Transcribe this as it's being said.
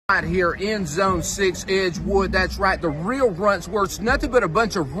Right here in Zone 6 Edgewood. That's right, the real runts where it's nothing but a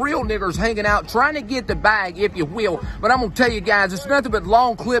bunch of real niggers hanging out trying to get the bag, if you will. But I'm gonna tell you guys, it's nothing but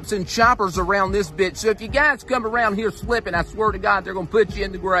long clips and choppers around this bitch. So if you guys come around here slipping, I swear to God, they're gonna put you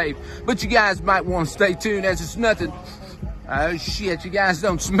in the grave. But you guys might want to stay tuned, as it's nothing. Oh shit, you guys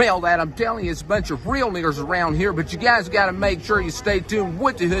don't smell that. I'm telling you, it's a bunch of real niggers around here. But you guys got to make sure you stay tuned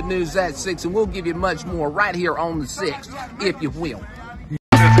with the Hood News at 6, and we'll give you much more right here on the 6th, if you will.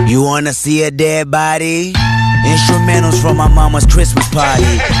 You wanna see a dead body? Instrumentals from my mama's Christmas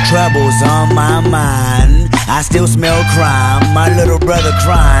party. Troubles on my mind. I still smell crime. My little brother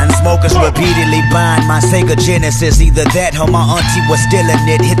crying. Smokers repeatedly buying my Sega Genesis. Either that or my auntie was stealing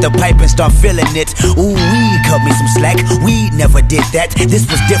it. Hit the pipe and start feeling it. Ooh, weed cut me some slack. Weed never did that. This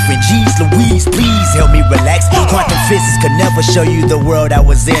was different. Jeez Louise, please help me relax. Quantum physics could never show you the world I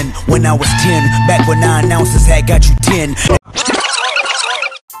was in when I was 10. Back when 9 ounces had got you 10.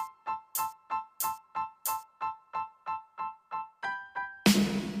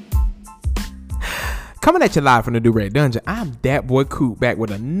 Coming at you live from the Do-Rag Dungeon, I'm Dat Boy Coop, back with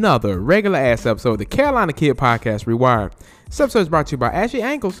another regular ass episode of the Carolina Kid Podcast Rewired. This episode is brought to you by Ashy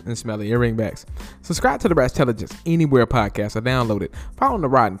Ankles and Smelly Earring Backs. Subscribe to the Rat's Intelligence anywhere podcasts are downloaded. Follow the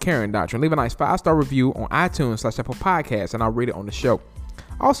Rod and Karen Doctrine. Leave a nice 5-star review on iTunes/Apple Podcasts, and I'll read it on the show.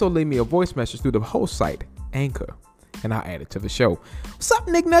 Also, leave me a voice message through the host site, Anchor, and I'll add it to the show. What's up,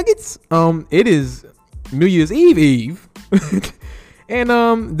 Nick Nuggets? It is New Year's Eve,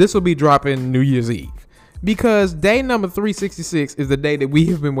 and this will be dropping New Year's Eve. Because day number 366 is the day that we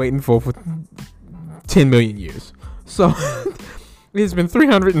have been waiting for 10 million years. So it's been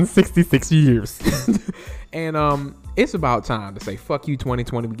 366 years. And it's about time to say, fuck you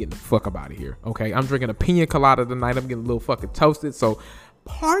 2020, we getting the fuck up out of here. Okay, I'm drinking a pina colada tonight. I'm getting a little fucking toasted. So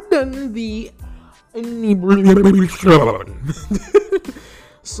pardon the inebriation.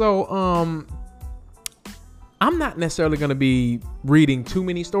 So I'm not necessarily going to be reading too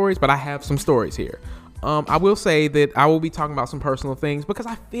many stories, but I have some stories here. I will say that I will be talking about some personal things because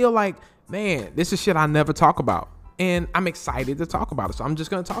I feel like, man, this is shit I never talk about. And I'm excited to talk about it. So I'm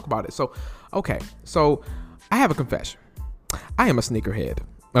just going to talk about it. So, okay. So I have a confession. I am a sneakerhead.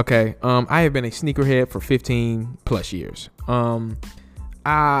 Okay. I have been a sneakerhead for 15 plus years.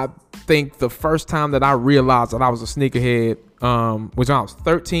 I think the first time that I realized that I was a sneakerhead was when I was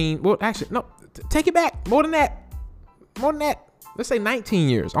 13. Well, actually, no, take it back. More than that. Let's say 19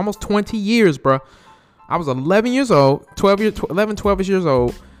 years. Almost 20 years, bro. I was 11 years old, 12 years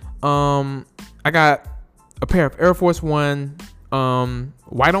old. I got a pair of Air Force One,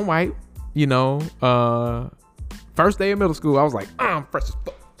 white on white, you know, first day of middle school. I was like, I'm fresh as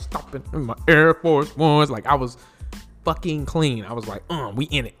fuck, stopping in my Air Force Ones. Like, I was fucking clean. I was like, we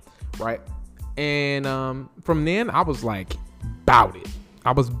in it, right? And from then, I was like, bout it.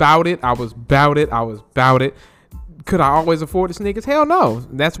 Could I always afford the sneakers? Hell no.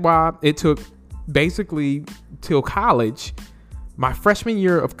 That's why it took basically till college, my freshman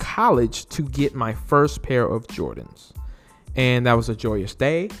year of college, to get my first pair of Jordans. And that was a joyous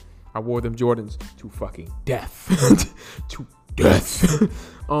day. I wore them Jordans to fucking death. To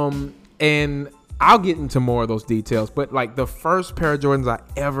death. And I'll get into more of those details, but like the first pair of Jordans I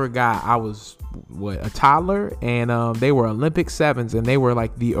ever got, I was a toddler, and they were Olympic 7s, and they were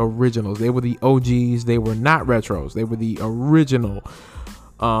like the originals. They were the OGs. They were not retros. They were the original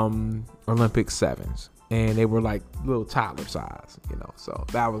Olympic 7s, and they were like little toddler size, you know. So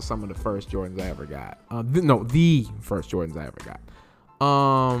that was some of the first Jordans I ever got. The first Jordans I ever got.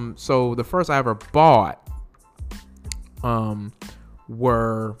 So the first I ever bought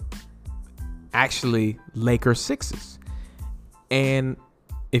were actually Lakers 6s. And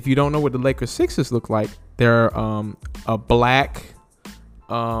if you don't know what the Lakers 6s look like, they're a black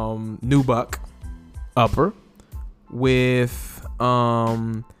nubuck upper with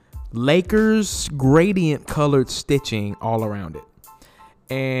Lakers gradient colored stitching all around it.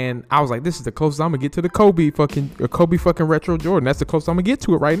 And I was like, this is the closest I'm gonna get to the Kobe fucking retro Jordan. That's the closest I'm gonna get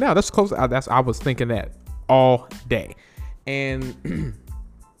to it right now. That's close. I was thinking that all day. And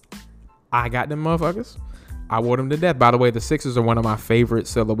I got them motherfuckers. I wore them to death. By the way, the 6s are one of my favorite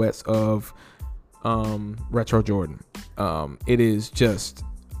silhouettes of retro Jordan. It is just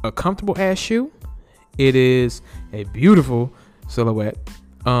a comfortable ass shoe. It is a beautiful silhouette.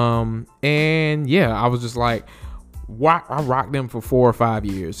 And yeah, I was just like, I rocked them for 4 or 5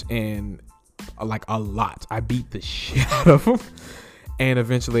 years, and like a lot. I beat the shit out of them, and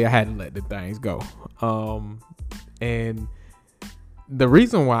eventually I had to let the things go. And the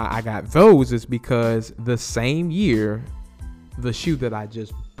reason why I got those is because the same year, the shoe that I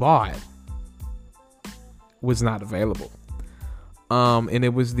just bought was not available. And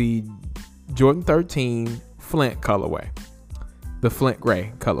it was the Jordan 13 Flint colorway, the Flint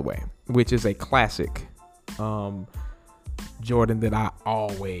gray colorway, which is a classic Jordan that I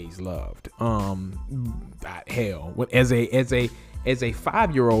always loved. Hell, as a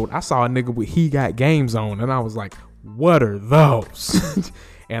 5-year-old, I saw a nigga with He Got Games on, and I was like, what are those?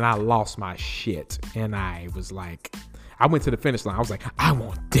 And I lost my shit. And I was like, I went to the finish line. I was like, I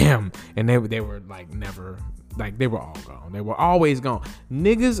want them. And they were like never, like they were all gone. They were always gone.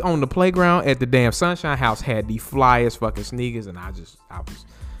 Niggas on the playground at the damn Sunshine House had the flyest fucking sneakers, and I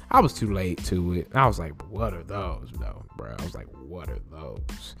was too late to it. I was like, what are those, though, bro? I was like, what are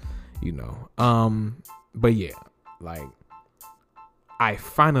those? You know. But yeah, like I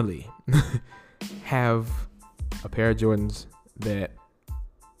finally have a pair of Jordans that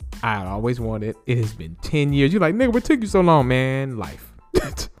I had always wanted. It has been 10 years. You're like, nigga, what took you so long, man? Life.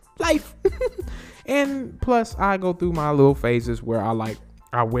 Life. And plus, I go through my little phases where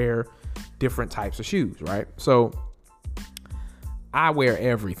I wear different types of shoes, right? So I wear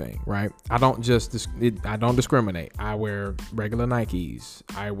everything, right? I don't discriminate. I wear regular Nikes.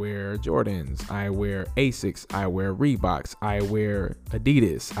 I wear Jordans. I wear Asics. I wear Reeboks. I wear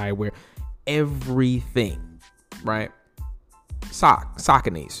Adidas. I wear everything, right?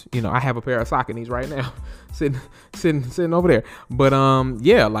 Sauconys. You know, I have a pair of Sauconys right now sitting over there. But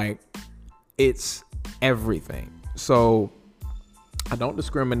yeah, like it's everything. So I don't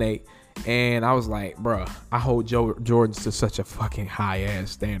discriminate. And I was like, bruh, I hold Jordans to such a fucking high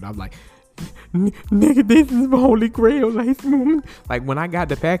ass standard. I'm like, nigga, this is my holy grail. Like when I got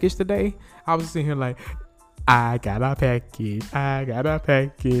the package today, I was sitting here like, I got a package. I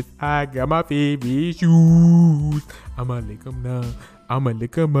got my favorite shoes. I'ma lick them now. I'ma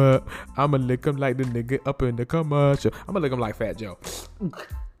lick them up. I'ma lick them like the nigga up in the commercial. I'ma lick them like Fat Joe.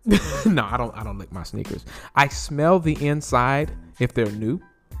 No, I don't lick my sneakers. I smell the inside if they're new.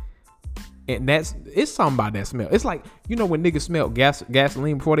 And it's something about that smell. It's like, you know, when niggas smell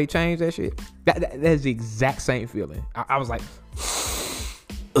gasoline before they change that shit. That's the exact same feeling. I was like,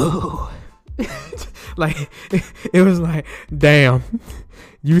 ooh. Like it was like, damn,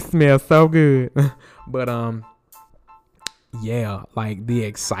 you smell so good. But yeah, like the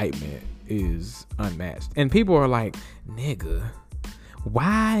excitement is unmatched. And people are like, nigga,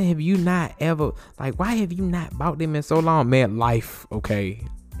 why have you not bought them in so long? Man, life, okay.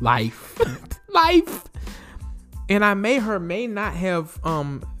 Life. And I may not have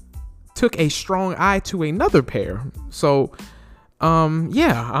took a strong eye to another pair. So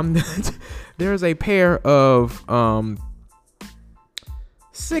yeah, there's a pair of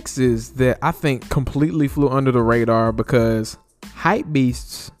sixes that I think completely flew under the radar because hype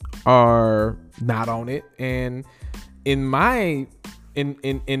beasts are not on it. And in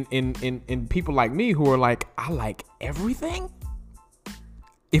people like me who are like, I like everything.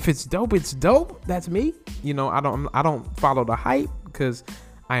 If it's dope, it's dope. That's me. You know, I don't follow the hype because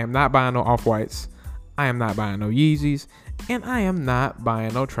I am not buying no Off-Whites. I am not buying no Yeezys. And I am not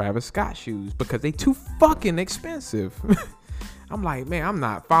buying no Travis Scott shoes because they too fucking expensive. I'm like, man, I'm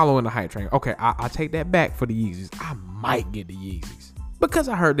not following the hype train. Okay, I take that back for the Yeezys. I might get the Yeezys because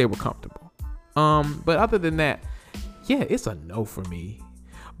I heard they were comfortable. But other than that, yeah, it's a no for me.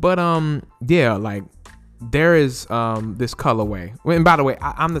 But yeah, like there is this colorway. And by the way,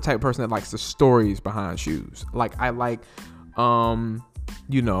 I'm the type of person that likes the stories behind shoes. Like I like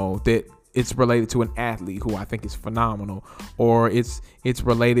you know, that it's related to an athlete who I think is phenomenal, or it's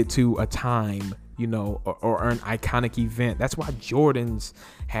related to a time, you know, or an iconic event. That's why Jordans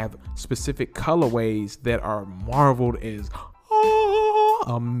have specific colorways that are marveled as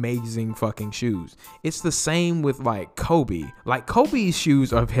amazing fucking shoes. It's the same with like Kobe. Like Kobe's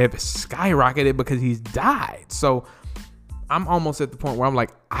shoes have skyrocketed because he's died. So I'm almost at the point where I'm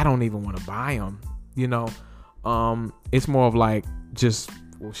like, I don't even want to buy them, you know. It's more of like just,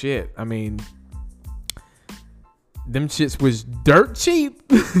 well, shit. I mean, them shits was dirt cheap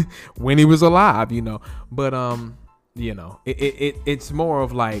when he was alive, you know. But you know, it's more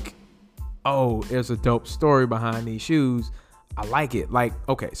of like, oh, there's a dope story behind these shoes. I like it. Like,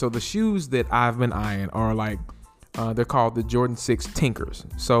 okay, so the shoes that I've been eyeing are like, they're called the Jordan 6 Tinkers.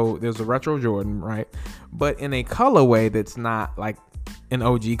 So there's a retro Jordan, right? But in a colorway that's not like an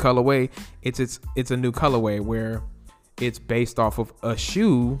OG colorway. It's a new colorway where it's based off of a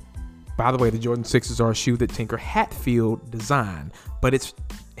shoe. By the way, the Jordan 6s are a shoe that Tinker Hatfield designed, but it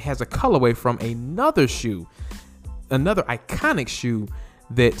has a colorway from another shoe, another iconic shoe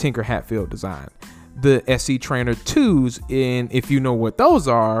that Tinker Hatfield designed. The SC Trainer 2s, and if you know what those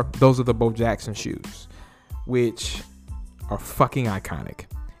are the Bo Jackson shoes, which are fucking iconic.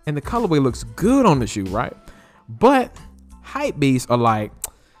 And the colorway looks good on the shoe, right? But hype beasts are like,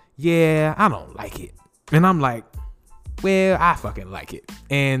 yeah, I don't like it. And I'm like, well, I fucking like it.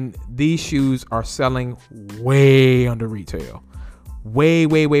 And these shoes are selling way under retail. Way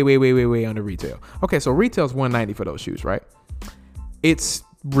under retail. Okay, so retail's $190 for those shoes, right? It's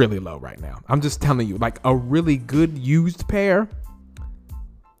really low right now. I'm just telling you, like a really good used pair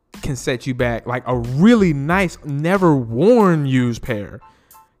can set you back. Like a really nice, never worn used pair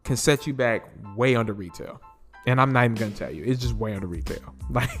can set you back way under retail. And I'm not even gonna tell you, it's just way under retail.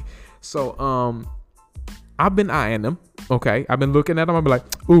 Like, so I've been eyeing them. Okay, I've been looking at them. I'll be like,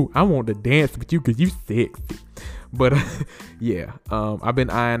 ooh, I want to dance with you because you sexy. But yeah, I've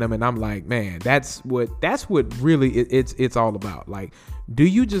been eyeing them, and I'm like, man, that's what really it's all about. Like, do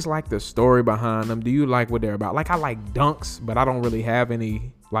you just like the story behind them? Do you like what they're about? Like, I like Dunks, but I don't really have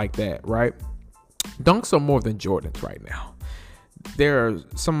any like that, right? Dunks are more than Jordans right now. There are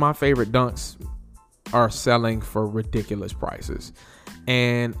some of my favorite Dunks are selling for ridiculous prices,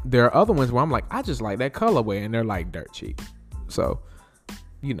 and there are other ones where I'm like, I just like that colorway, and they're like dirt cheap. So,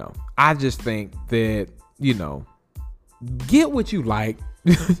 you know, I just think that, you know, get what you like.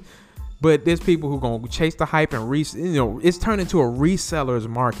 But there's people who gonna chase the hype and it's turned into a reseller's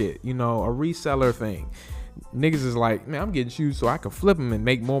market, you know, a reseller thing. Niggas is like, man, I'm getting shoes so I can flip them and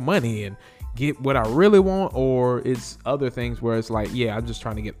make more money and get what I really want. Or it's other things where it's like, yeah, I'm just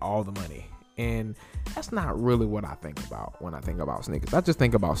trying to get all the money. And that's not really what I think about when I think about sneakers. I just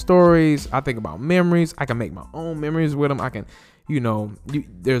think about stories. I think about memories. I can make my own memories with them. I can, you know,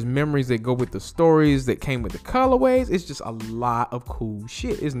 there's memories that go with the stories that came with the colorways. It's just a lot of cool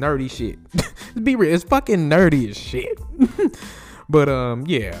shit. It's nerdy shit. Be real, it's fucking nerdy as shit. But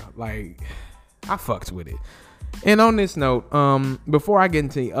yeah, like I fucks with it. And on this note, before I get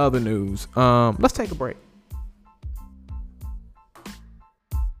into the other news, let's take a break.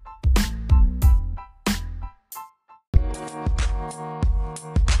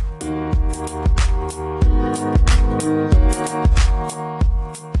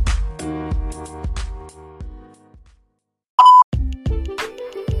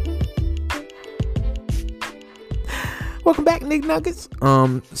 Welcome back, Nick Nuggets.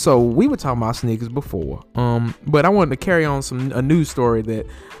 So we were talking about sneakers before, but I wanted to carry on a news story that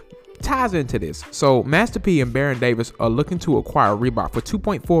ties into this. So Master P and Baron Davis are looking to acquire Reebok for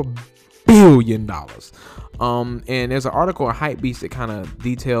 $2.4 billion. And there's an article on Hypebeast that kind of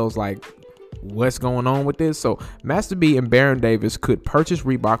details like what's going on with this. So Master B and Baron Davis could purchase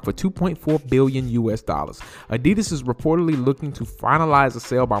Reebok for $2.4 billion US. Adidas is reportedly looking to finalize the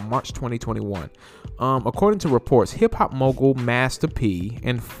sale by March 2021. According to reports, hip-hop mogul Master P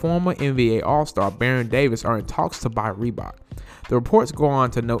and former NBA All-Star Baron Davis are in talks to buy Reebok. The reports go on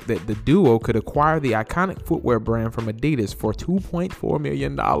to note that the duo could acquire the iconic footwear brand from Adidas for $2.4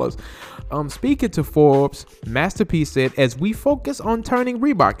 million. Speaking to Forbes, Master P said, as we focus on turning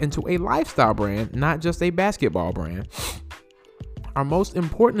Reebok into a lifestyle brand, not just a basketball brand, our most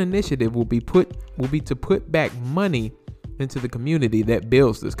important initiative will be to put back money into the community that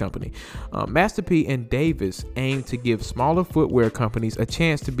builds this company. Master P and Davis aim to give smaller footwear companies a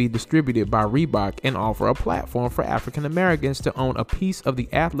chance to be distributed by Reebok and offer a platform for African Americans to own a piece of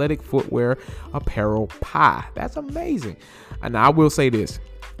the athletic footwear apparel pie. That's amazing. And I will say this,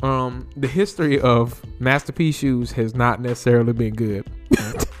 the history of Master P shoes has not necessarily been good.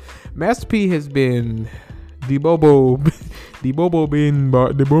 Master P has been the Bobo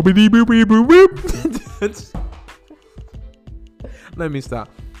Let me stop.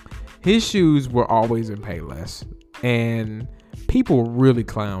 His shoes were always in Payless, and people really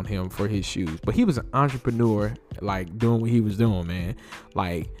clown him for his shoes. But he was an entrepreneur, like doing what he was doing, man.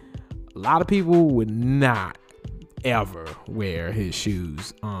 Like a lot of people would not ever wear his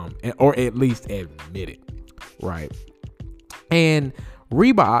shoes, or at least admit it, right? And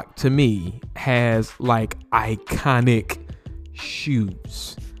Reebok to me has like iconic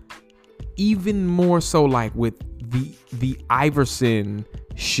shoes, even more so like with the Iverson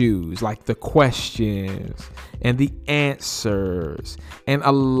shoes, like the questions and the answers, and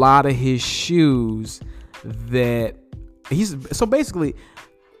a lot of his shoes that so basically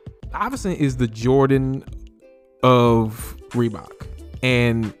Iverson is the Jordan of Reebok,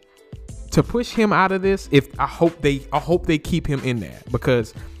 and to push him out of this, I hope they keep him in there,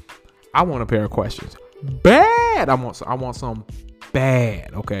 because I want a pair of questions bad. I want some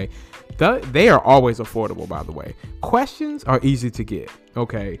bad. Okay, they are always affordable, by the way. Questions are easy to get.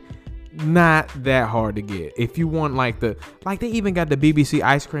 Okay, not that hard to get. If you want like they even got the BBC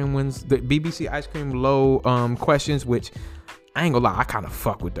ice cream ones, the BBC ice cream low questions, which I ain't gonna lie, I kind of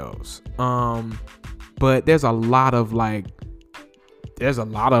fuck with those. But there's a lot of like there's a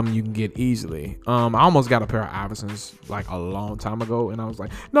lot of them you can get easily. I almost got a pair of Iversons like a long time ago, and I was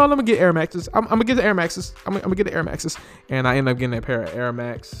like, no, let me get Air Maxes. I'm gonna get the Air Maxes. I'm gonna get the Air Maxes, and I ended up getting a pair of Air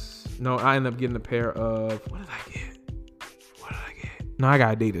Max. No, I ended up getting a pair of what did I get? No, I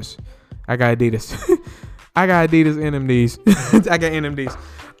got Adidas. I got Adidas NMDs. I got NMDs.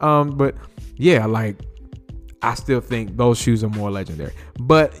 But yeah, like I still think those shoes are more legendary.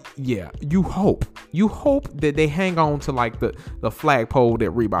 But yeah, you hope that they hang on to like the flagpole that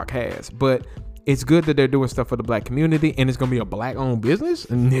Reebok has. But it's good that they're doing stuff for the black community, and it's gonna be a black owned business.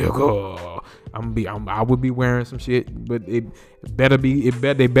 Nigga, I would be wearing some shit, but they better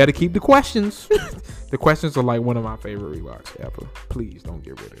keep the questions. The questions are like one of my favorite Reeboks ever. Please don't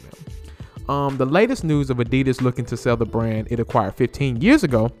get rid of them. The latest news of Adidas looking to sell the brand it acquired 15 years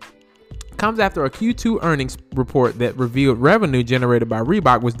ago comes after a Q2 earnings report that revealed revenue generated by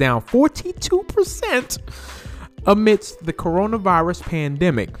Reebok was down 42% amidst the coronavirus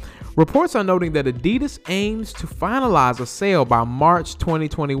pandemic. Reports are noting that Adidas aims to finalize a sale by March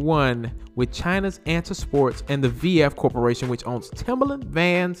 2021 with China's Anta Sports and the VF Corporation, which owns Timberland,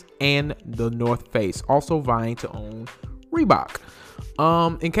 Vans, and the North Face, also vying to own Reebok.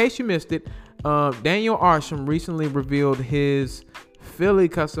 In case you missed it, Daniel Arsham recently revealed his Philly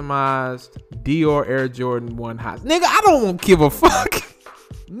customized Dior Air Jordan 1 highs. Nigga, I don't give a fuck.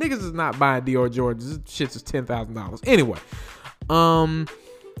 Niggas is not buying Dior Jordans. This shit's is $10,000. Anyway,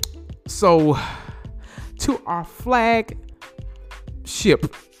 so to our flagship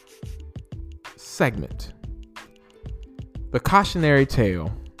segment, the cautionary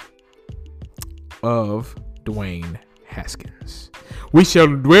tale of Dwayne Haskins. We shall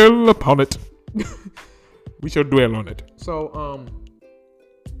dwell upon it. We shall dwell on it. So,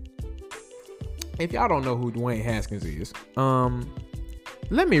 if y'all don't know who Dwayne Haskins is,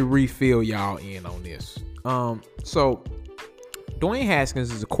 let me refill y'all in on this. So Dwayne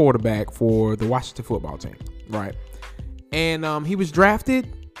Haskins is a quarterback for the Washington football team, right? And he was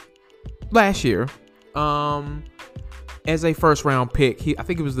drafted last year as a first round pick. I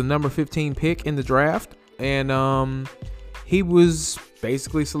think it was the number 15 pick in the draft, and he was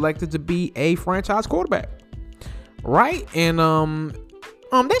basically selected to be a franchise quarterback, right? And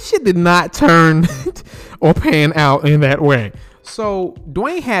that shit did not turn or pan out in that way. So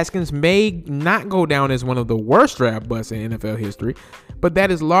Dwayne Haskins may not go down as one of the worst draft busts in NFL history, but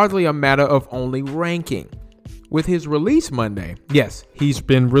that is largely a matter of only ranking. With his release Monday, yes, he's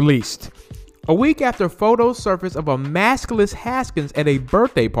been released. A week after photos surfaced of a maskless Haskins at a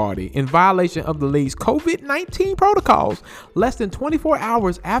birthday party in violation of the league's COVID-19 protocols, less than 24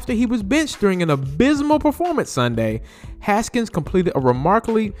 hours after he was benched during an abysmal performance Sunday, Haskins completed a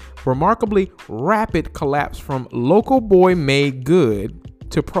remarkably rapid collapse from local boy made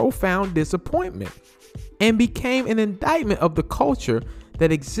good to profound disappointment, and became an indictment of the culture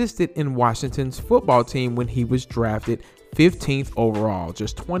that existed in Washington's football team when he was drafted 15th overall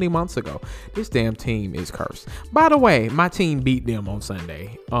just 20 months ago. This damn team is cursed. By the way, my team beat them on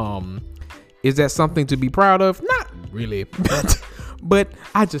Sunday. Is that something to be proud of? Not really. But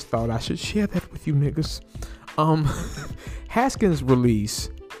I just thought I should share that with you niggas. Haskins' release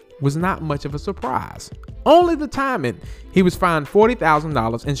was not much of a surprise. Only the timing. He was fined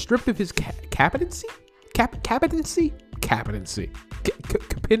 $40,000 and stripped of his competency.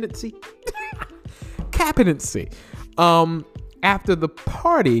 After the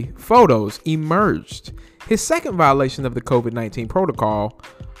party photos emerged. His second violation of the COVID-19 protocol,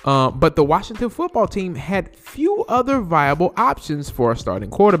 but the Washington football team had few other viable options for a starting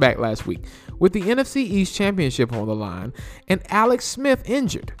quarterback last week, with the NFC East Championship on the line and Alex Smith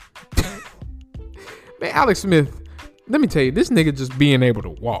injured. Man, Alex Smith, let me tell you, this nigga just being able to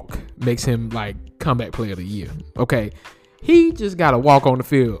walk makes him like comeback player of the year. Okay, he just got to walk on the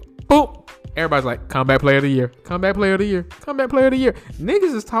field. Boom. Everybody's like, comeback player of the year, comeback player of the year, comeback player of the year.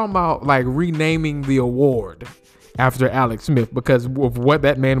 Niggas is talking about like renaming the award after Alex Smith because of what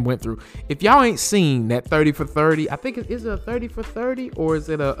that man went through. If y'all ain't seen that 30 for 30, I think is it a 30 for 30 or is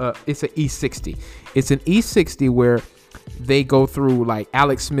it it's an E60? It's an E60 where they go through like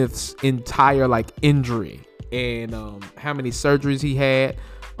Alex Smith's entire like injury and how many surgeries he had.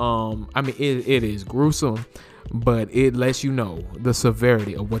 I mean, it is gruesome, but it lets you know the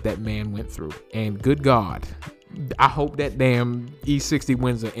severity of what that man went through. And good God, I hope that damn E60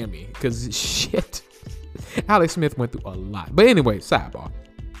 wins an Emmy because shit, Alex Smith went through a lot. But anyway, sidebar.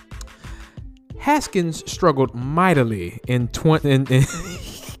 Haskins struggled mightily in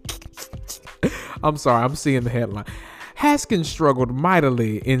I'm sorry, I'm seeing the headline. Haskins struggled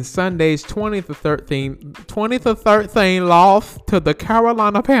mightily in Sunday's 20-13 loss to the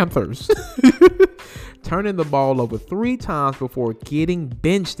Carolina Panthers. turning the ball over 3 times before getting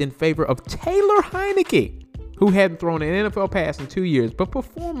benched in favor of Taylor Heineke, who hadn't thrown an NFL pass in 2 years, but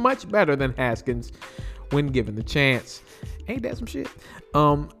performed much better than Haskins when given the chance. Ain't that some shit?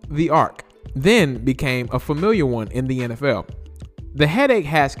 The arc then became a familiar one in the NFL. The headache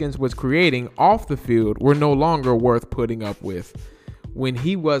Haskins was creating off the field were no longer worth putting up with when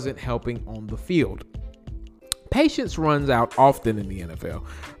he wasn't helping on the field. Patience runs out often in the NFL.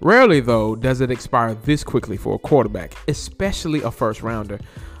 Rarely, though, does it expire this quickly for a quarterback, especially a first rounder.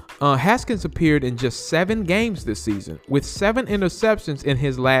 Haskins appeared in just 7 games this season, with 7 interceptions in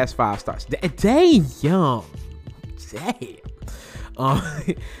his last 5 starts. Damn.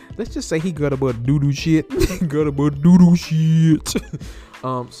 Let's just say he got about doo-doo shit.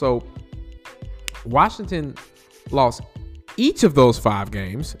 So Washington lost each of those 5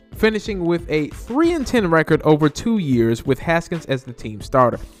 games, finishing with a 3-10 record over 2 years with Haskins as the team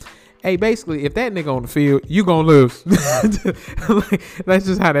starter. Hey, basically, if that nigga on the field, you gonna lose. That's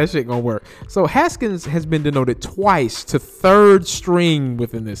just how that shit gonna work. So Haskins has been demoted twice to 3rd string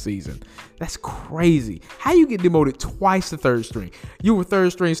within this season. That's crazy. How you get demoted twice to 3rd string? You were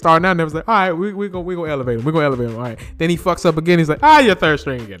 3rd string starting out, and it was like, all right, we gonna elevate him. We're gonna elevate him. All right. Then he fucks up again. He's like, you're 3rd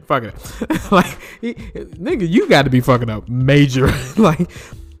string again. Fuck it. Nigga, you got to be fucking up major.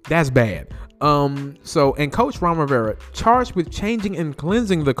 That's bad. And Coach Ron Rivera, charged with changing and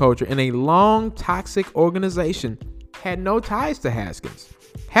cleansing the culture in a long, toxic organization, had no ties to Haskins.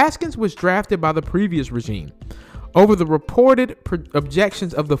 Haskins was drafted by the previous regime over the reported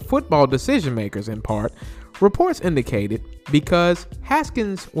objections of the football decision makers. In part, reports indicated because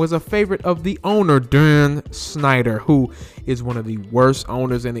Haskins was a favorite of the owner, Dan Snyder, who is one of the worst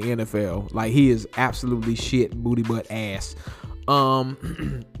owners in the NFL. Like, he is absolutely shit, booty butt ass.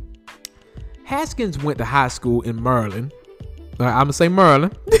 Haskins went to high school in Maryland. I'm going to say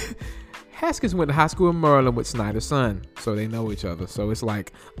Maryland. Haskins went to high school in Maryland with Snyder's son, so they know each other. So it's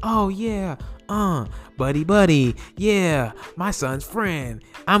like, oh yeah, buddy, yeah, my son's friend.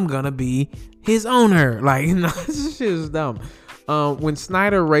 I'm going to be his owner. Like, no, this shit is dumb. When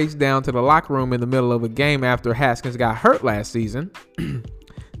Snyder raced down to the locker room in the middle of a game after Haskins got hurt last season,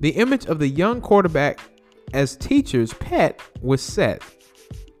 the image of the young quarterback as teacher's pet was set.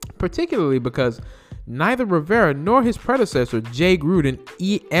 Particularly because neither Rivera nor his predecessor, Jay Gruden,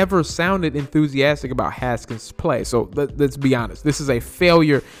 ever sounded enthusiastic about Haskins' play. So let's be honest. This is a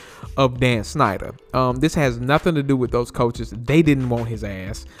failure of Dan Snyder. This has nothing to do with those coaches. They didn't want his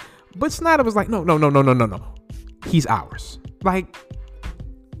ass. But Snyder was like, no. He's ours. Like,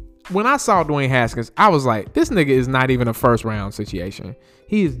 when I saw Dwayne Haskins, I was like, this nigga is not even a first round situation.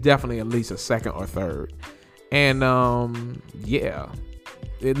 He is definitely at least a 2nd or 3rd. And yeah.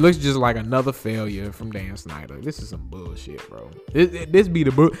 It looks just like another failure from Dan Snyder. This is some bullshit, bro. This be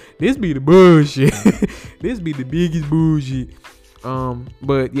the bullshit. This be the biggest bullshit.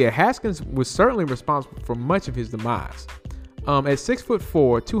 But yeah, Haskins was certainly responsible for much of his demise. At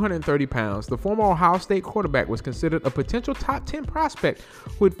 6'4", 230 pounds, the former Ohio State quarterback was considered a potential top 10 prospect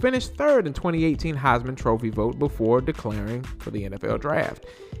who had finished 3rd in 2018 Heisman Trophy vote before declaring for the NFL draft.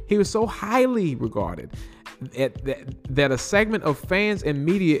 He was so highly regarded that a segment of fans and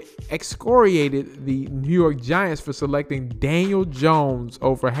media excoriated the New York Giants for selecting Daniel Jones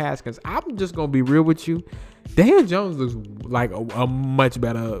over Haskins. I'm just going to be real with you. Daniel Jones looks like a much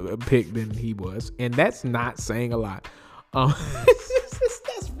better pick than he was, and that's not saying a lot.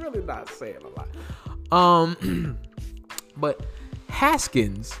 That's really not saying a lot. But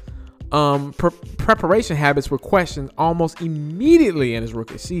Haskins' preparation habits were questioned almost immediately in his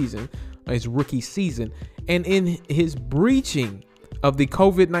rookie season, and in his breaching of the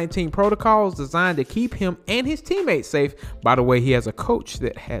COVID-19 protocols designed to keep him and his teammates safe. By the way, he has a coach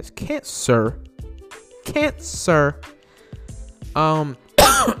that has cancer.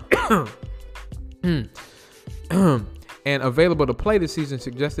 And available to play this season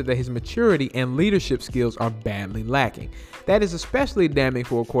suggested that his maturity and leadership skills are badly lacking. That is especially damning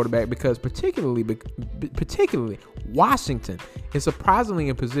for a quarterback because particularly Washington is surprisingly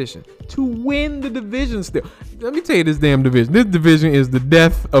in position to win the division still. Let me tell you this damn division. This division is the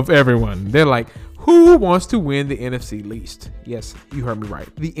death of everyone. They're like, who wants to win the NFC least? Yes, you heard me right.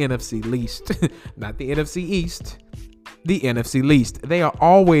 The NFC least, not the NFC East. The NFC least. They are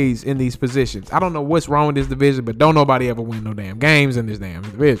always in these positions. I don't know what's wrong with this division, but don't nobody ever win no damn games in this damn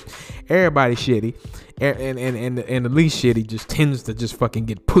division. Everybody's shitty, and the least shitty just tends to just fucking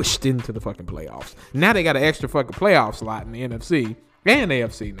get pushed into the fucking playoffs. Now they got an extra fucking playoff slot in the NFC and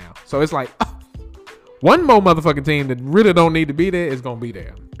AFC now. So it's like one more motherfucking team that really don't need to be there is gonna be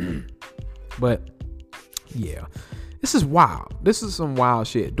there. But yeah, this is wild. This is some wild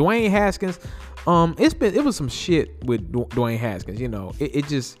shit. Dwayne Haskins. It was some shit with Dwayne Haskins. You know, it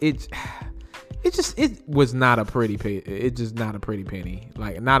was not a pretty it's just not a pretty penny.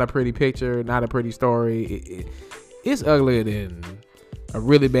 Like, not a pretty picture, not a pretty story. It's uglier than a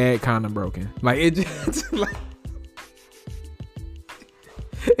really bad condom broken. Like, it just like,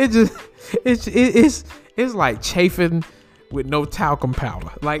 it's like chafing with no talcum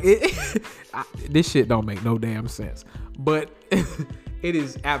powder. Like, this shit don't make no damn sense. But it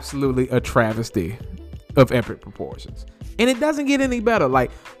is absolutely a travesty of epic proportions, and it doesn't get any better.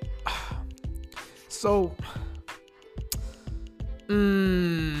 Like, so,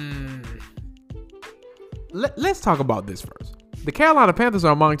 let's talk about this first. The Carolina Panthers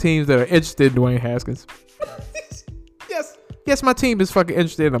are among teams that are interested in Dwayne Haskins. Yes, my team is fucking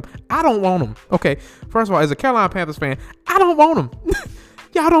interested in him. I don't want him. Okay, first of all, as a Carolina Panthers fan, I don't want him.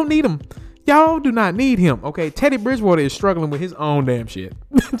 Y'all don't need him. Y'all do not need him. Okay, Teddy Bridgewater is struggling with his own damn shit.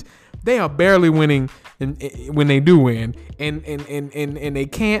 They are barely winning when they do win, and they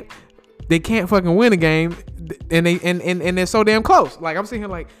can't fucking win a game, and they're so damn close. Like, I'm sitting here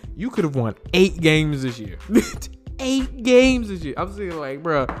like, you could have won 8 games this year. 8 games this year. I'm sitting like,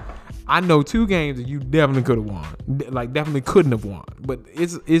 bro, I know 2 games that you definitely could have won. Like, definitely couldn't have won. But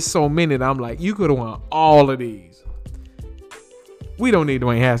it's so many that I'm like, you could have won all of these. We don't need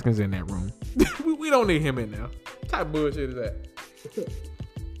Dwayne Haskins in that room. we don't need him in there. What type of bullshit is that?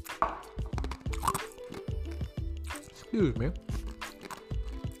 Excuse me.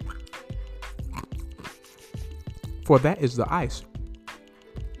 For that is the ice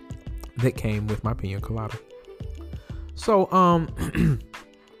that came with my pina colada. So,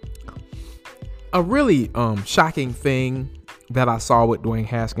 a really shocking thing that I saw with Dwayne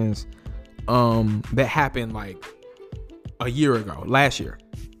Haskins that happened like a year ago, last year.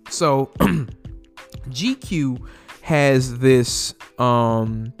 So GQ has this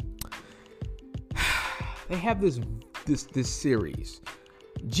they have this series,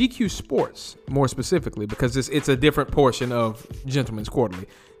 GQ Sports more specifically, because it's a different portion of Gentleman's Quarterly.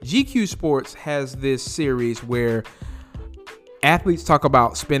 GQ Sports has this series where athletes talk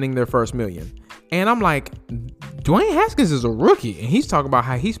about spending their first million. And I'm like, Dwayne Haskins is a rookie, and he's talking about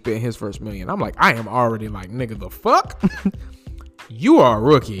how he spent his first million. I'm like, I am already like, nigga, the fuck? You are a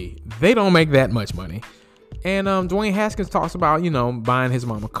rookie. They don't make that much money. And Dwayne Haskins talks about, you know, buying his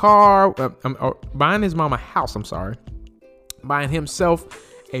mom a car, or buying his mom a house, buying himself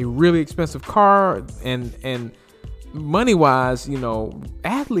a really expensive car, and money-wise, you know,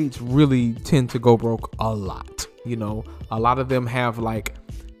 athletes really tend to go broke a lot. You know, a lot of them have like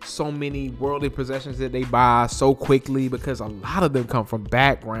so many worldly possessions that they buy so quickly because a lot of them come from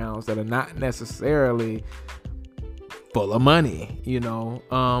backgrounds that are not necessarily full of money, you know.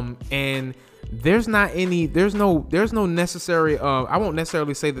 And there's no necessary I won't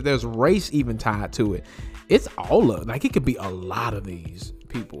necessarily say that there's race even tied to it. It's all of, like, it could be a lot of these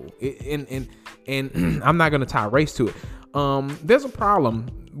people, and I'm not gonna tie race to it. There's a problem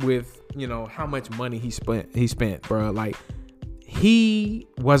with, you know, how much money he spent, bro. Like, he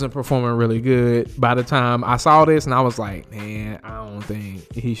wasn't performing really good by the time I saw this, and I was like, man, I don't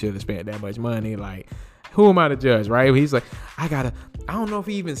think he should have spent that much money. Like, who am I to judge, right? He's like, I don't know if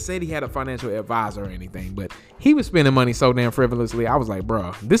he even said he had a financial advisor or anything, but he was spending money so damn frivolously. I was like,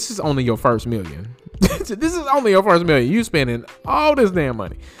 bro, this is only your first million. This is only your first million. You spending all this damn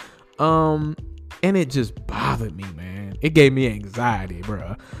money. And it just bothered me, man. It gave me anxiety,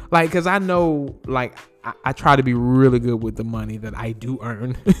 bro. Like, because I know, like, I try to be really good with the money that I do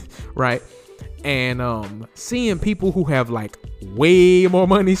earn, right? And seeing people who have, like, way more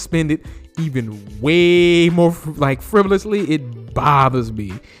money spend it even way more, like, frivolously, it bothers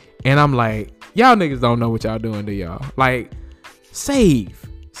me. And I'm like, y'all niggas don't know what y'all doing to y'all. Like, save.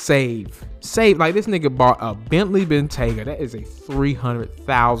 Like, this nigga bought a Bentley Bentayga. That is a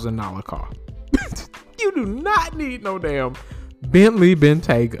 $300,000 car. You do not need no damn Bentley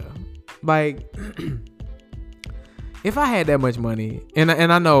Bentayga. Like, if I had that much money, and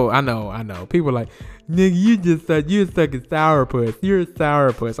I know people are like, nigga, you're stuck in sourpuss. You're a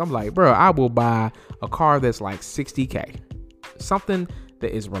sourpuss. I'm like, bro, I will buy a car that's like $60K, something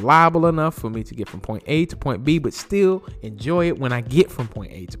that is reliable enough for me to get from point A to point B, but still enjoy it when I get from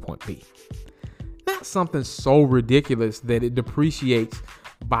point A to point B. Not something so ridiculous that it depreciates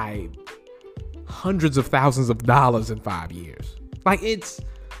by hundreds of thousands of dollars in 5 years. Like, it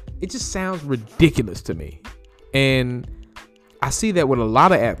just sounds ridiculous to me. And I see that with a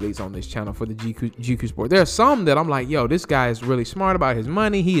lot of athletes on this channel for the GQ Sport. There are some that I'm like, yo, this guy is really smart about his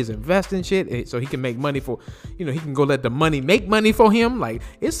money. He is investing shit so he can make money for, he can go let the money make money for him. Like,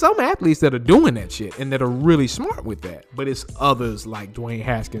 it's some athletes that are doing that shit and that are really smart with that. But it's others like Dwayne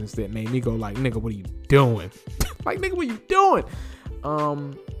Haskins that made me go like, nigga, what are you doing? Like, nigga, what are you doing?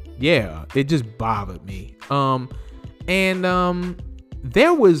 Yeah, it just bothered me.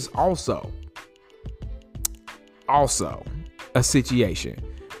 There was also a situation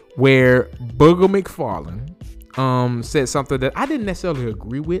where Booger McFarland said something that I didn't necessarily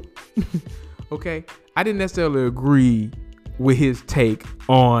agree with. Okay, I didn't necessarily agree with his take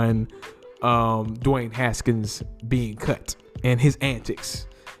on Dwayne Haskins being cut and his antics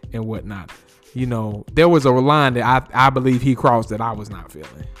and whatnot. There was a line that I believe he crossed that I was not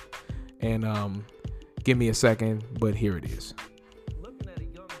feeling. And give me a second, but here it is.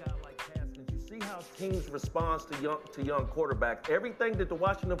 Teams responds to young quarterbacks. Everything that the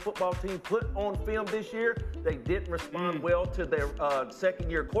Washington football team put on film this year, they didn't respond well to their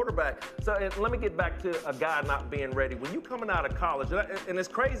second-year quarterback. So let me get back to a guy not being ready. When you coming out of college, and it's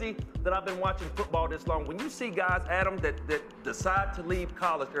crazy that I've been watching football this long, when you see guys, Adam, that decide to leave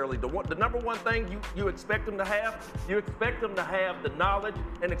college early, the number one thing you expect them to have, you expect them to have the knowledge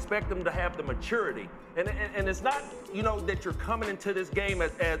and expect them to have the maturity. And it's not, that you're coming into this game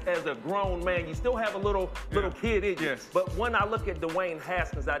as a grown man. You still have a little kid in you. Yes. But when I look at Dwayne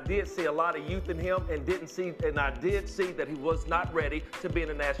Haskins, I did see a lot of youth in him and I did see that he was not ready to be in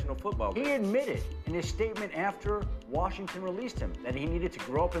the National Football game. He admitted in his statement after Washington released him that he needed to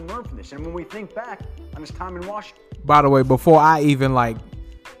grow up and learn from this. And when we think back on his time in Washington. By the way, before I even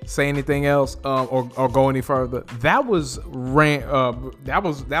say anything else or go any further, that was Randy.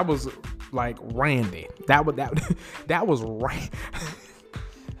 That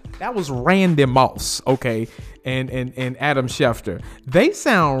was Randy Moss, okay, and Adam Schefter. They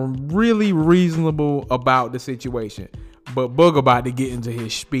sound really reasonable about the situation, but Boog about to get into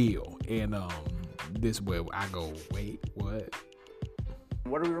his spiel, and this is where I go, wait, what?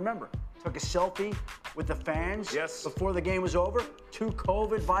 What do we remember? Took a selfie with the fans before the game was over. 2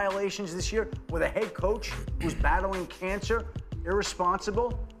 COVID violations this year with a head coach who's battling cancer,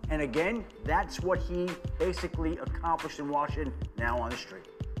 irresponsible. And again, that's what he basically accomplished in Washington, now on the street.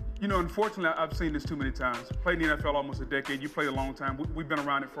 Unfortunately, I've seen this too many times. Played in the NFL almost a decade. You played a long time. We've been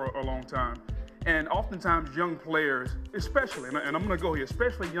around it for a long time. And oftentimes young players, especially, and I'm going to go here,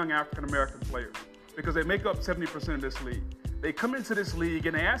 especially young African-American players, because they make up 70% of this league. They come into this league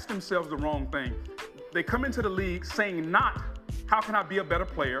and they ask themselves the wrong thing. They come into the league saying not, how can I be a better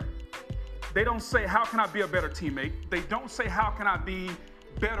player? They don't say, how can I be a better teammate? They don't say, how can I be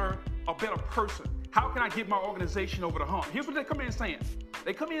a better person? How can I get my organization over the hump? Here's what they come in saying.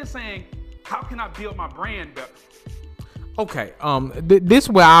 They come in saying, how can I build my brand better? Okay, this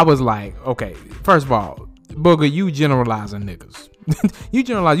where I was like, okay, first of all, Booger, you generalizing niggas. You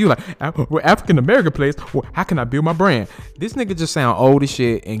generalize, you we're African American players. Well, how can I build my brand? This nigga just sound old as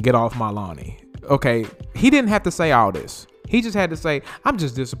shit and get off my lawn. Okay, he didn't have to say all this. He just had to say, I'm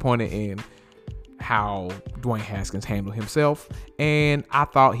just disappointed in how Dwayne Haskins handled himself, and I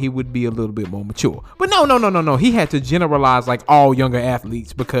thought he would be a little bit more mature. But no. He had to generalize like all younger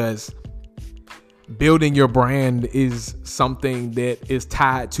athletes, because building your brand is something that is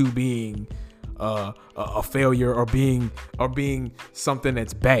tied to being a failure or being something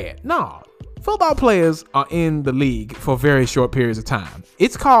that's bad. No, football players are in the league for very short periods of time.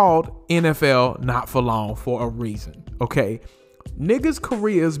 It's called NFL not for long for a reason. Okay. Niggas'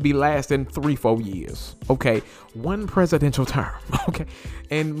 careers be lasting 3-4 years, okay? 1 presidential term, okay?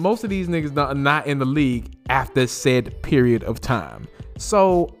 And most of these niggas are not in the league after said period of time.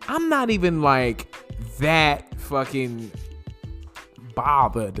 So I'm not even like that fucking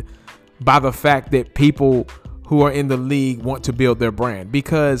bothered by the fact that people who are in the league want to build their brand,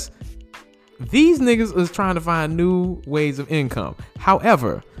 because these niggas is trying to find new ways of income.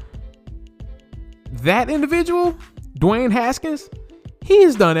 However, that individual, Dwayne Haskins, he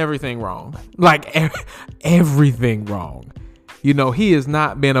has done everything wrong. Like everything wrong. He has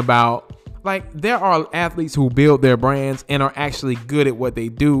not been about, like, there are athletes who build their brands and are actually good at what they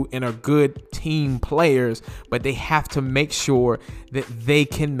do and are good team players, but they have to make sure that they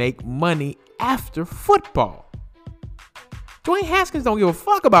can make money after football. Dwayne Haskins don't give a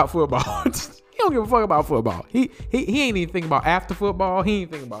fuck about football. He don't give a fuck about football. He ain't even thinking about after football. He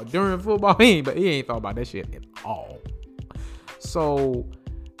ain't thinking about during football. He ain't thought about that shit at all. So,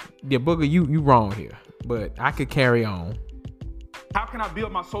 yeah, Booger, you wrong here. But I could carry on. How can I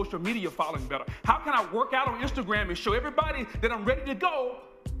build my social media following better? How can I work out on Instagram and show everybody that I'm ready to go,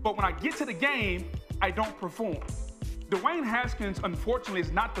 but when I get to the game, I don't perform? Dwayne Haskins, unfortunately,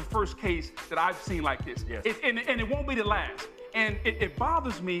 is not the first case that I've seen like this. Yes. And it won't be the last. And it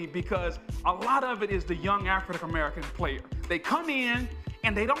bothers me because a lot of it is the young African-American player. They come in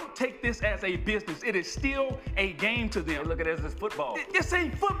and they don't take this as a business. It is still a game to them. They look at it as football. This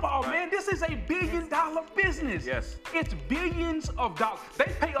ain't football, Right. man. This is a billion-dollar business. Yes. It's billions of dollars.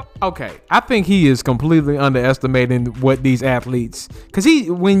 They pay up. Okay, I think he is completely underestimating what these athletes, because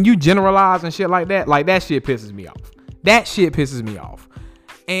when you generalize and shit like that shit pisses me off. That shit pisses me off.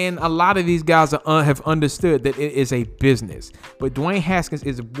 And a lot of these guys have understood that it is a business. But Dwayne Haskins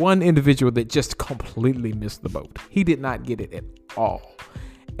is one individual that just completely missed the boat. He did not get it at all.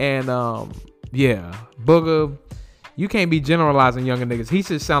 And yeah, Booger, you can't be generalizing younger niggas. He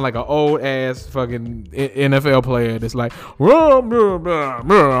should sound like an old ass fucking NFL player that's like,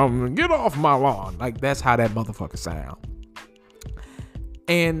 get off my lawn. Like, that's how that motherfucker sound.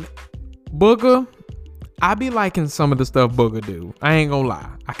 And Booger, I be liking some of the stuff Booger do. I ain't gonna lie.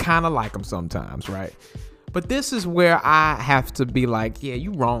 I kind of like him sometimes, right? But this is where I have to be like, yeah,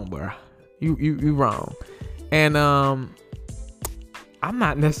 you wrong, bro. You wrong. And I'm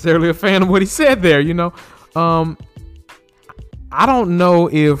not necessarily a fan of what he said there, you know. I don't know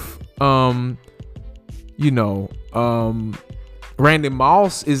if Randy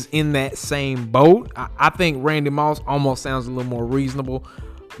Moss is in that same boat. I think Randy Moss almost sounds a little more reasonable,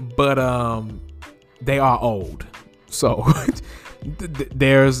 but they are old, so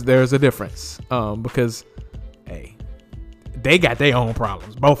there's a difference, because hey, they got their own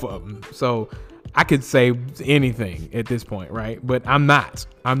problems, both of them. So I could say anything at this point, right? But I'm not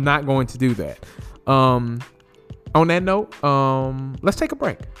going to do that. On that note, let's take a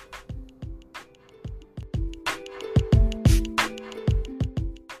break.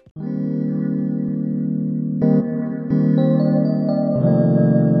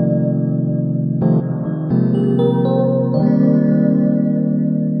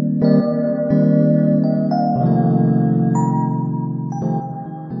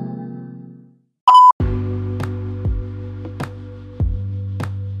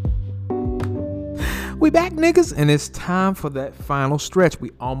 We back, niggas, and it's time for that final stretch. We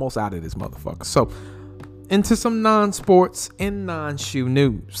almost out of this motherfucker. So, into some non-sports and non-shoe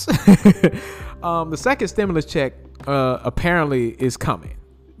news. The second stimulus check apparently is coming,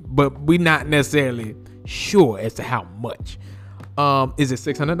 but we're not necessarily sure as to how much. Is it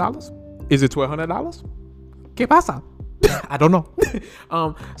 $600? Is it $1,200? ¿Qué pasa? I don't know.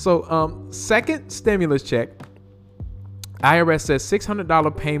 Second stimulus check. IRS says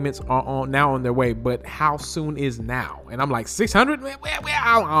 $600 payments are now on their way, but how soon is now? And I'm like, 600?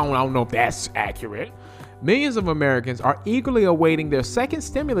 I don't know if that's accurate. Millions of Americans are eagerly awaiting their second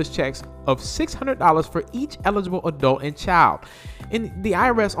stimulus checks of $600 for each eligible adult and child. And the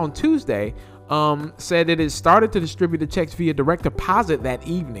IRS on Tuesday said that it started to distribute the checks via direct deposit that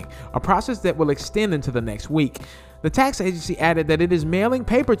evening, a process that will extend into the next week. The tax agency added that it is mailing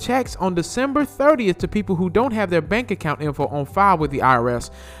paper checks on December 30th to people who don't have their bank account info on file with the IRS.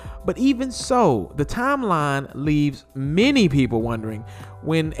 But even so, the timeline leaves many people wondering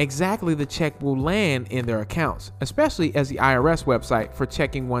when exactly the check will land in their accounts, especially as the IRS website for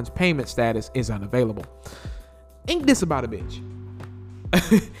checking one's payment status is unavailable. Ain't this about a bitch?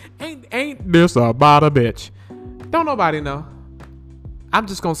 ain't this about a bitch? Don't nobody know. I'm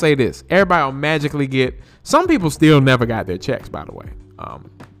just gonna say this: everybody will magically get. Some people still never got their checks, by the way.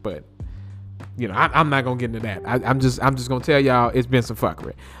 But you know, I'm not gonna get into that. I'm just gonna tell y'all it's been some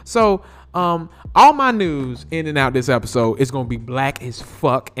fuckery. So all my news in and out this episode is gonna be black as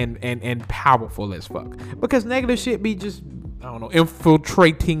fuck and powerful as fuck, because negative shit be just, I don't know,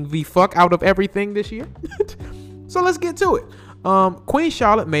 infiltrating the fuck out of everything this year. So let's get to it. Queen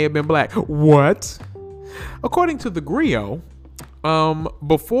Charlotte may have been black. What? According to the Griot,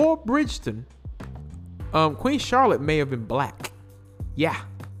 before Bridgeton, Queen Charlotte may have been black. Yeah,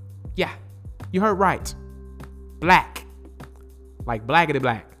 you heard right. Black, like blackity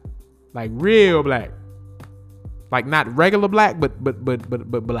black, like real black, like not regular black, but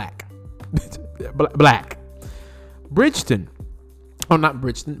black, black. Bridgeton, oh not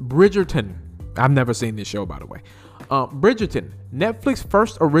Bridgeton, Bridgerton. I've never seen this show, by the way. Bridgerton, Netflix's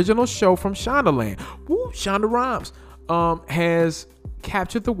first original show from Shondaland. Woo, Shonda Rhimes. Has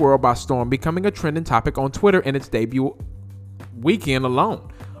captured the world by storm, becoming a trending topic on Twitter in its debut weekend alone.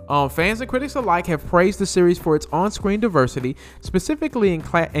 Fans and critics alike have praised the series for its on-screen diversity, specifically in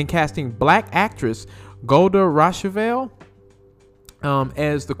casting black actress Golda Rosheuvel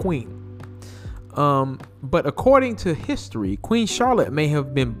as the queen. But according to history, Queen Charlotte may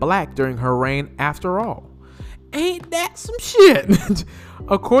have been black during her reign after all. Ain't that some shit?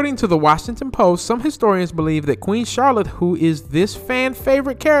 According to the Washington Post, some historians believe that Queen Charlotte, who this fan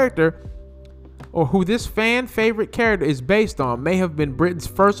favorite character is based on, may have been Britain's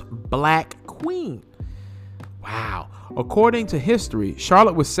first black queen. Wow. According to history,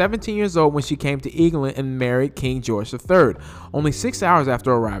 Charlotte was 17 years old when she came to England and married King George III, only 6 hours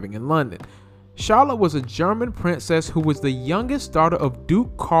after arriving in London. Charlotte was a German princess who was the youngest daughter of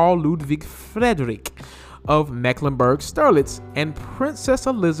Duke Karl Ludwig Frederick of Mecklenburg-Strelitz and Princess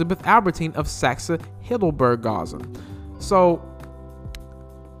Elizabeth Albertine of Saxe-Hildburghausen. So,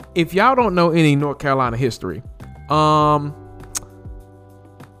 if y'all don't know any North Carolina history, Charlotte,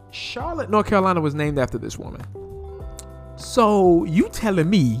 North Carolina was named after this woman. So, you telling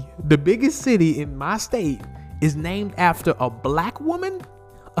me the biggest city in my state is named after a black woman?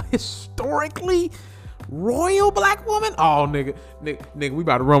 A historically royal black woman? Oh, nigga, we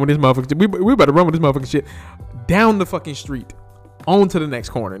about to run with this motherfucker. We about to run with this motherfucking shit down the fucking street, on to the next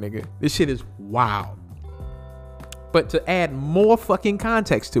corner, nigga. This shit is wild. But to add more fucking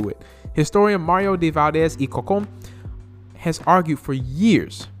context to it, historian Mario de Valdez y Cocom has argued for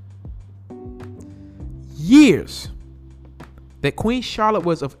years, that Queen Charlotte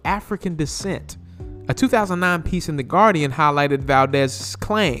was of African descent. A 2009 piece in The Guardian highlighted Valdez's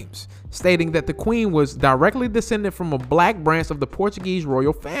claims, stating that the queen was directly descended from a black branch of the Portuguese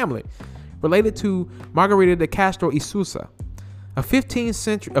royal family, related to Margarida de Castro y Sousa, a 15th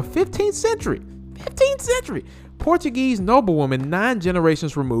century Portuguese noblewoman 9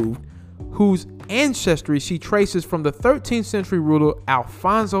 generations removed, whose ancestry she traces from the 13th century ruler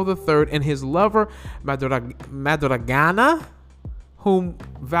Alfonso III and his lover Madragana, whom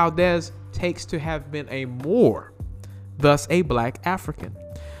Valdez takes to have been a Moor, thus a black African.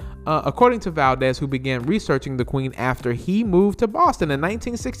 According to Valdez, who began researching the queen after he moved to Boston in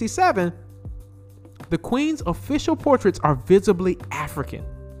 1967, the queen's official portraits are visibly African.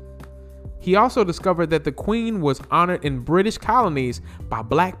 He also discovered that the queen was honored in British colonies by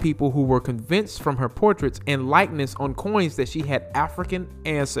black people who were convinced from her portraits and likeness on coins that she had African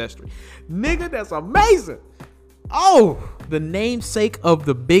ancestry. Nigga, that's amazing. Oh, the namesake of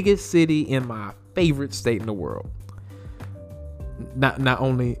the biggest city in my favorite state in the world. Not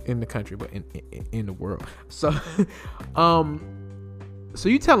only in the country, but in the world. So, so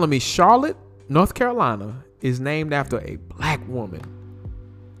you telling me Charlotte, North Carolina, is named after a black woman,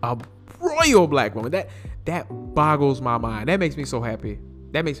 a royal black woman? That boggles my mind. That makes me so happy.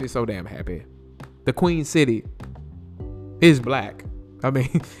 That makes me so damn happy. The Queen City is black. I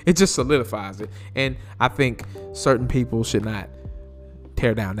mean, it just solidifies it. And I think certain people should not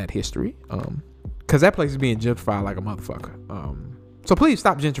tear down that history, because that place is being gentrified like a motherfucker. So please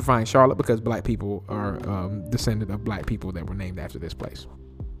stop gentrifying Charlotte, because black people are descendant of black people that were named after this place.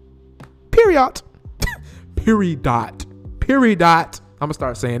 Period. Period. I'm gonna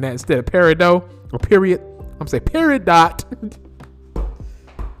start saying that instead of perido or period. I'm gonna say period.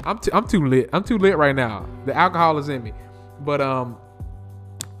 I'm too lit. I'm too lit right now. The alcohol is in me. But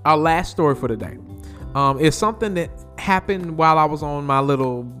our last story for the day is something that happened while I was on my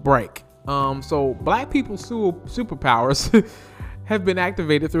little break. So black people's superpowers have been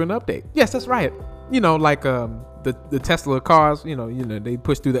activated through an update. Yes, that's right. You know, like the Tesla cars, you know, they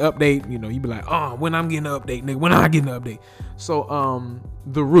push through the update. You know, you be like, oh, when I'm getting an update, nigga, when I get an update. So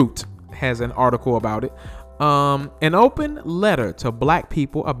The Root has an article about it. An open letter to black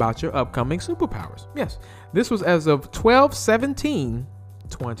people about your upcoming superpowers. Yes, this was as of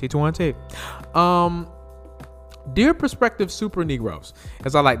 12/17/2020. Dear prospective super Negroes,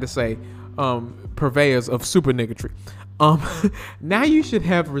 as I like to say, purveyors of Superniggotry, now you should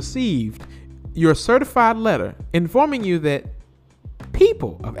have received your certified letter informing you that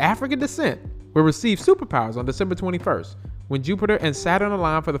people of African descent will receive superpowers on December 21st, when Jupiter and Saturn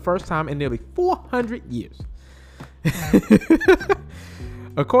align for the first time in nearly 400 years.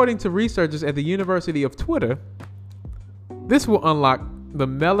 According to researchers at the University of Twitter, this will unlock the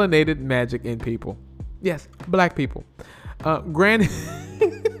melanated magic in people. Yes, black people. Granted,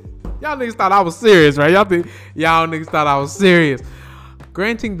 y'all niggas thought I was serious, right? Y'all niggas thought I was serious.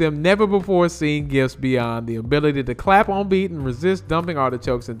 Granting them never before seen gifts beyond the ability to clap on beat and resist dumping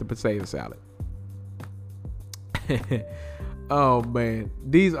artichokes into potato salad. Oh man,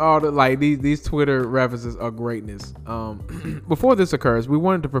 these are these Twitter references are greatness. Before this occurs, we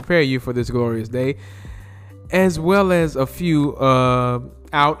wanted to prepare you for this glorious day, as well as a few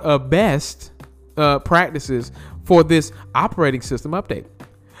out of best practices for this operating system update.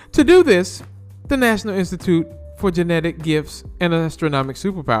 To do this, the National Institute for Genetic Gifts and Astronomic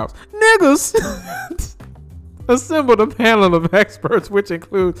Superpowers, niggas, assembled a panel of experts, which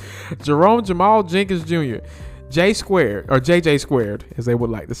includes Jerome Jamal Jenkins Jr., J squared, or JJ squared, as they would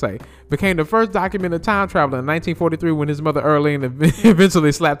like to say, became the first documented time traveler in 1943 when his mother Earlene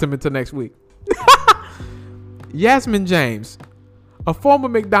eventually slapped him into next week. Yasmin James, a former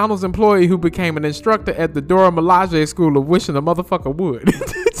McDonald's employee who became an instructor at the Dora Milaje School of Wishing a Motherfucker Would.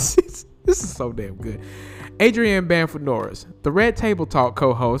 This is so damn good. Adrienne Bamford Norris, the Red Table Talk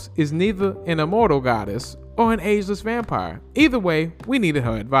co-host, is neither an immortal goddess or an ageless vampire. Either way, we needed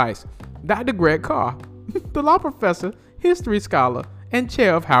her advice. Dr. Greg Carr, the law professor, history scholar, and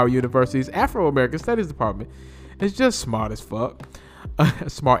chair of Howard University's Afro-American Studies Department, is just smart as fuck.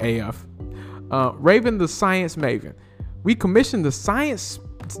 Smart AF. Raven the Science Maven. We commissioned the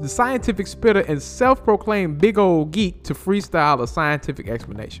scientific spitter and self-proclaimed big old geek to freestyle a scientific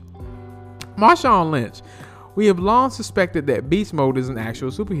explanation. Marshawn Lynch. We have long suspected that Beast Mode is an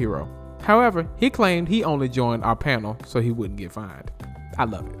actual superhero. However, he claimed he only joined our panel so he wouldn't get fined. I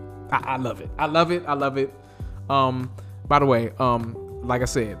love it. I love it. I love it. I love it. By the way, like I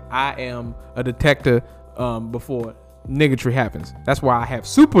said, I am a detective before niggotry happens. That's why I have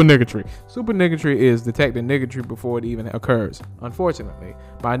Superniggotry. Superniggotry is detecting niggotry before it even occurs. Unfortunately,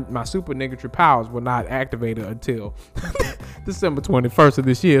 my Superniggotry powers were not activated until December 21st of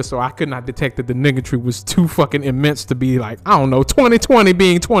this year, so I could not detect that the niggotry was too fucking immense to be like, I don't know, 2020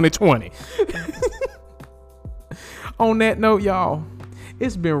 being 2020. On that note, y'all,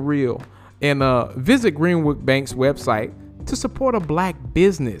 it's been real. And visit Greenwood Bank's website to support a black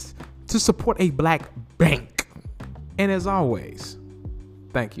business, to support a black bank. And as always,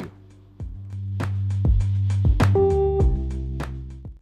 thank you.